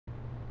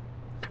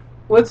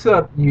What's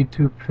up,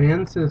 YouTube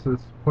fans? This is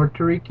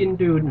Puerto Rican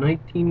Dude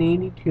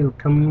 1982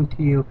 coming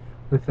to you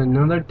with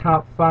another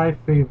top 5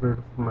 favorite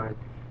of my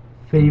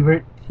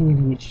favorite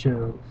TV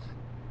shows.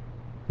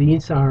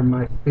 These are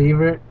my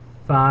favorite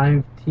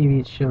 5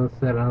 TV shows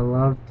that I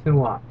love to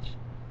watch.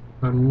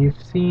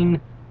 You've seen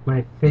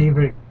my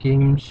favorite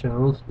game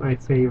shows, my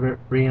favorite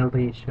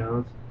reality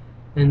shows,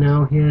 and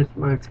now here's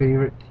my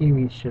favorite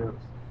TV shows.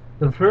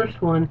 The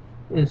first one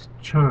is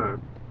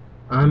Charmed.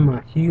 I'm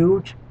a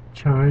huge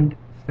Charmed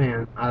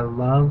fan. I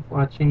love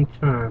watching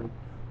Charmed.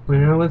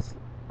 When I was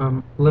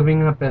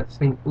living up at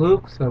St.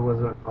 Luke's, I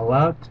wasn't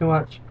allowed to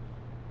watch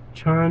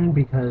Charmed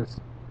because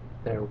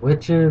they're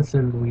witches,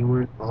 and we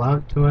weren't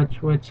allowed to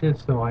watch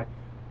witches, so I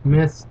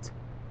missed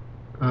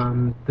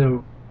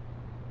the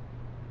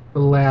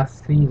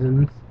last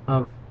seasons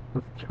of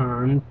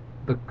Charmed,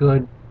 the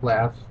good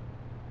last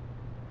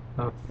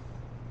of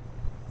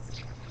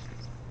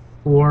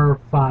 4 or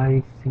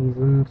 5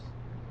 seasons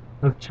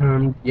of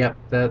Charmed. Yep,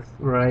 that's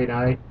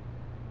right.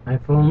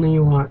 I've only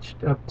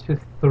watched up to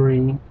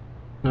season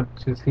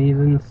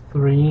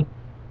 3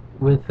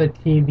 with the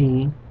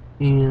TV,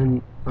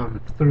 and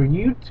through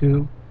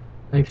YouTube,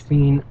 I've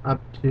seen up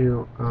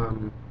to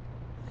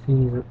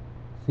season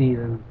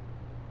season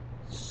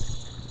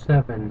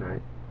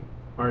 7,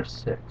 or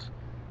 6.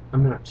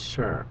 I'm not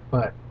sure,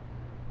 but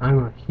I'm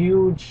a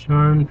huge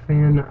Charmed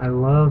fan. I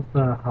love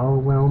the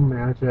Hallowell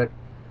magic.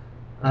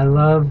 I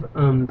love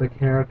the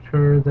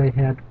character they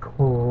had,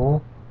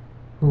 Cole,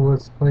 who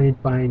was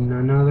played by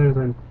none other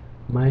than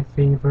my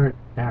favorite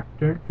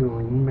actor,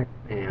 Julian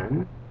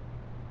McMahon.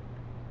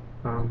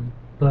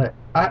 But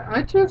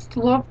I just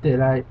loved it.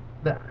 I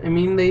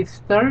mean,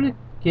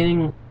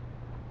 getting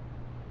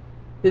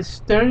it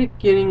started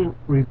getting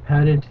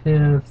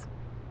repetitive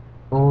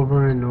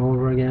over and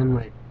over again,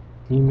 like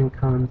Demon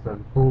Cons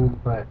and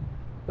Boom, but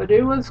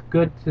it was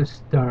good to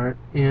start,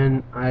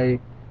 and I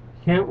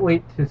can't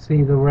wait to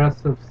see the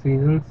rest of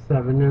season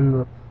 7 and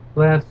the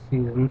last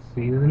season,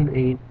 season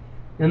 8,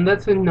 and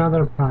that's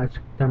another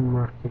project I'm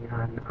working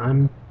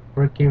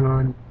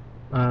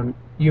on.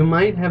 You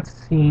might have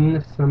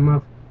seen some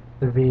of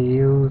the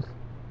videos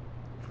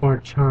for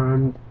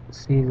Charmed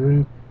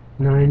season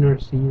 9 or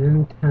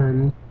season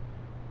 10,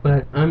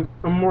 but I'm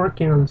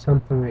working on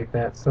something like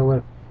that. So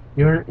if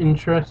you're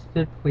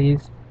interested,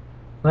 please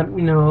let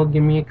me know.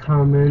 Give me a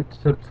comment,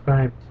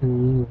 subscribe to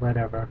me,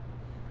 whatever.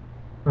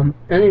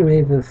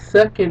 Anyway, the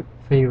second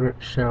favorite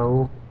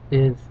show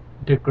is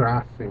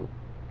Degrassi.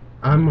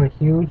 I'm a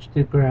huge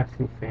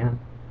Degrassi fan.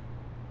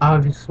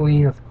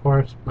 Obviously, of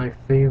course, my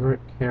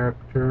favorite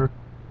character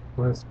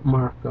was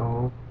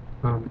Marco.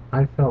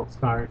 I felt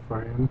sorry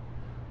for him.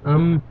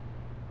 Um,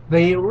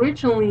 they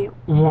originally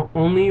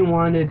only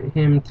wanted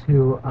him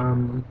to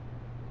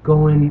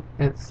go in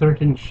at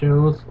certain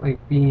shows, like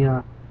be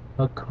a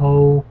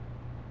co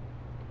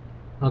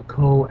a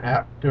co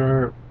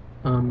actor,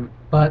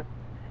 but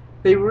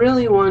they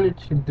really wanted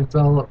to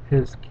develop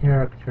his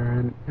character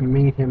and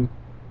made him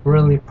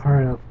really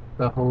part of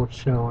the whole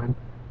show, and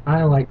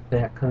I like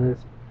that because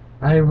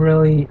I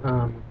really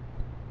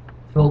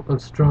felt a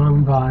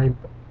strong vibe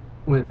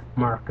with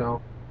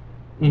Marco,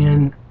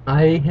 and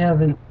I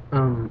haven't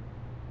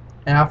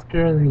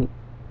after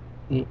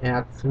the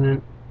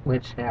accident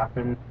which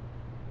happened,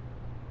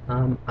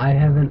 I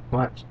haven't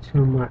watched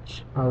too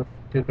much of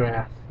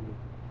Degrassi.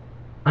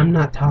 I'm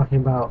not talking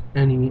about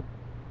any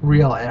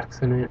real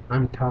accident.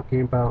 I'm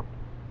talking about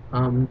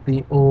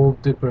the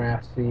old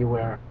Degrassi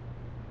where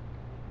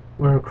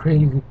a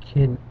crazy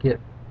kid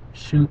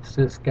shoots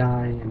this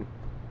guy, and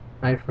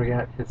I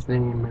forgot his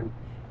name, and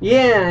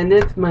yeah, and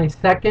it's my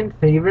second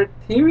favorite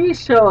TV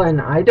show,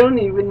 and I don't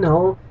even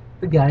know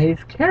the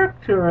guy's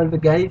character or the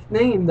guy's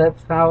name.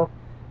 That's how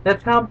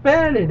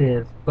bad it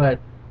is. But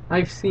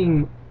I've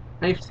seen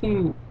I've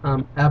seen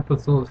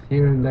episodes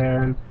here and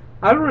there, and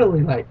I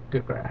really like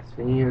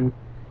Degrassi,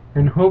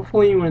 and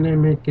hopefully when I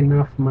make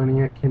enough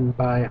money, I can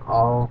buy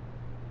all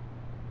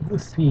the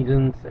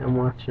seasons and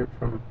watch it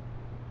from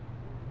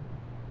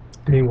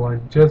day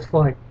one, just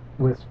like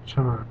with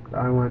Charmed.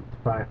 I want to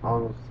buy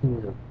all the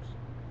seasons.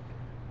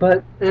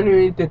 But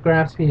anyway,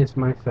 Degrassi is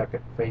my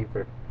second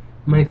favorite.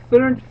 My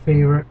third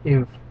favorite,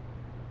 if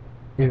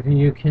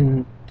you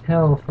can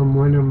tell from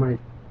one of my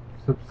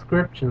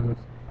subscriptions,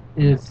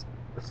 is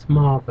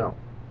Smallville.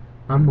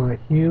 I'm a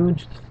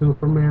huge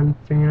Superman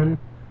fan.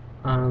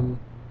 Um,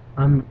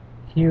 I'm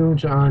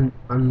huge on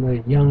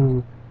the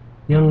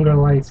younger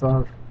life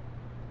of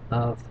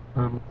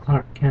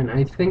Clark Kent.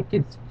 I think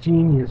it's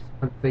genius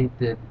what they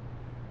did.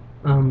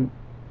 Um,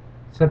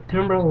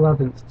 September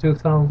 11th,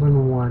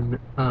 2001,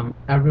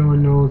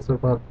 everyone knows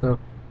about the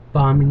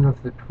bombing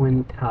of the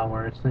Twin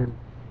Towers, and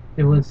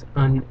it was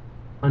an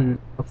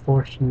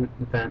unfortunate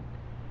event.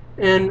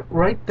 And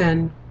right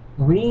then,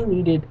 we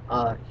needed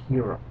a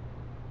hero.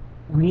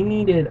 We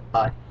needed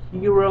a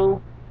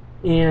hero,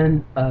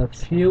 and a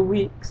few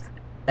weeks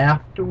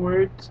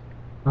afterwards,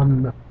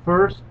 the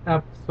first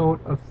episode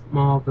of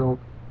Smallville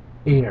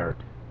aired.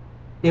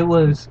 It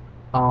was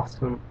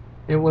awesome.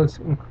 It was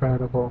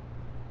incredible.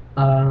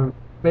 Uh,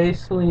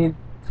 Basically,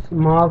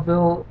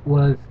 Smallville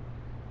was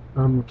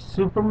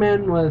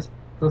Superman was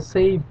the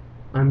save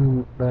I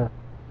mean the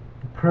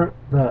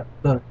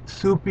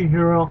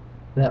superhero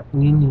that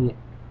we need.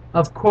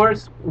 Of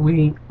course,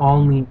 we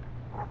all need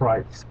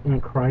Christ,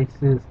 and Christ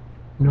is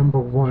number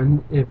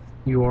one if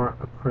you're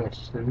a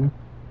Christian.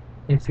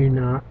 If you're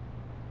not,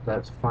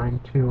 that's fine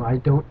too. I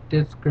don't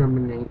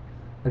discriminate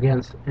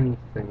against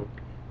anything.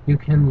 You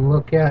can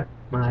look at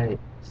my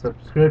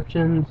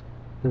subscriptions,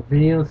 the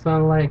videos I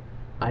like.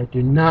 I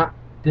do not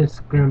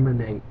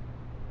discriminate.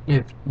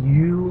 If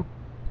you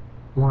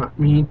want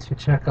me to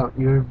check out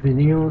your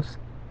videos,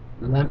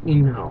 let me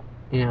know.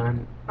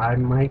 And I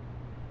might,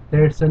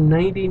 there's a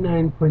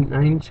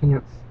 99.9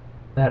 chance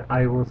that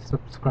I will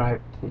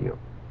subscribe to you.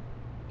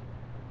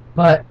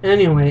 But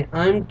anyway,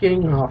 I'm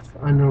getting off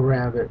on a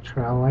rabbit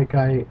trail like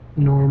I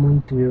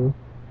normally do.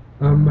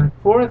 My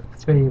fourth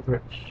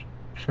favorite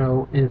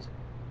show is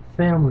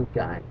Family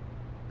Guy.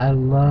 I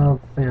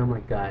love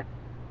Family Guy.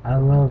 I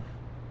love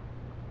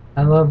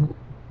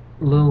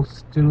Little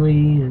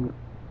Stewie, and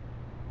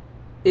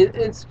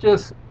it's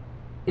just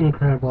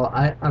incredible.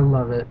 I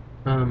love it.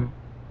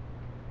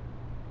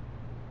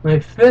 My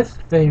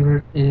fifth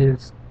favorite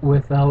is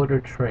Without a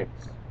Trace.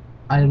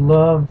 I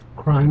love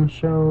crime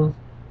shows,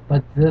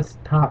 but this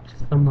tops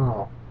them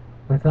all.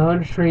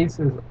 Without a Trace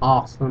is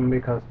awesome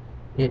because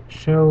it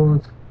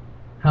shows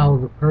how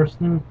the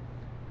person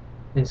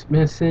is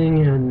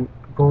missing and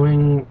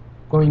going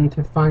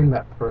to find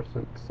that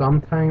person.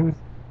 Sometimes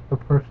the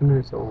person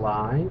is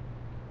alive,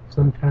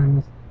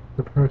 sometimes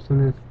the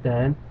person is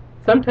dead,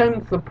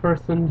 sometimes the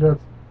person just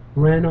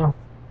ran off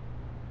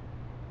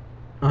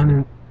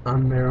on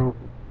their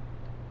own.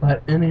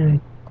 But anyway,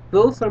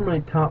 those are my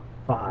top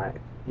 5,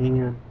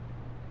 and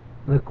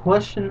the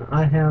question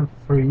I have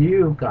for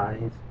you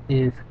guys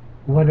is,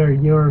 what are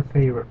your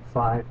favorite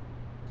 5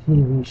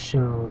 TV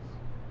shows?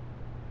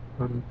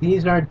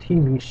 These are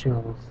TV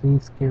shows.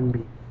 These can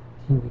be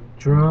TV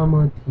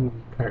drama, TV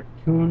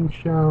cartoon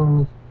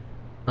shows.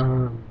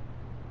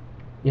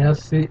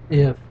 Yes,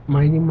 if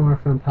Mighty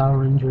Morphin Power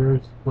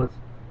Rangers was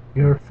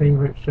your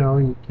favorite show,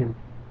 you can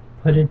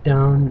put it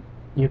down.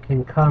 You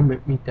can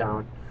comment me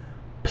down.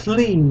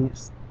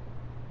 Please,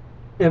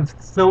 if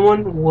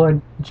someone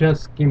would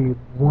just give me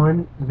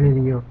one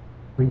video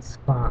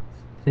response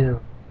to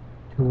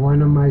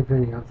one of my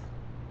videos,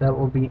 that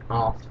will be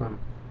awesome.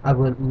 I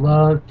would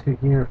love to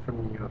hear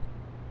from you.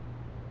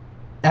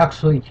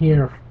 Actually,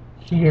 hear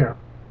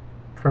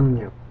from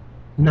you,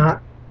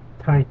 not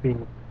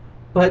typing.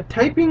 But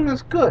typing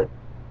is good.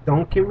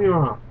 Don't get me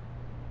wrong.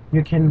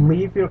 You can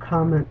leave your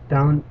comment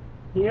down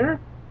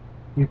here.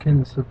 You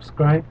can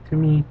subscribe to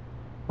me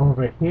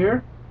over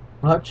here.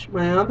 Watch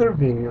my other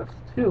videos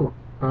too,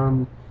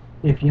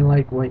 if you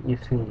like what you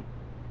see.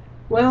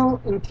 Well,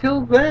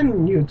 until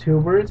then,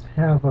 YouTubers,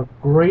 have a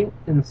great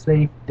and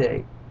safe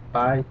day.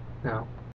 Bye now.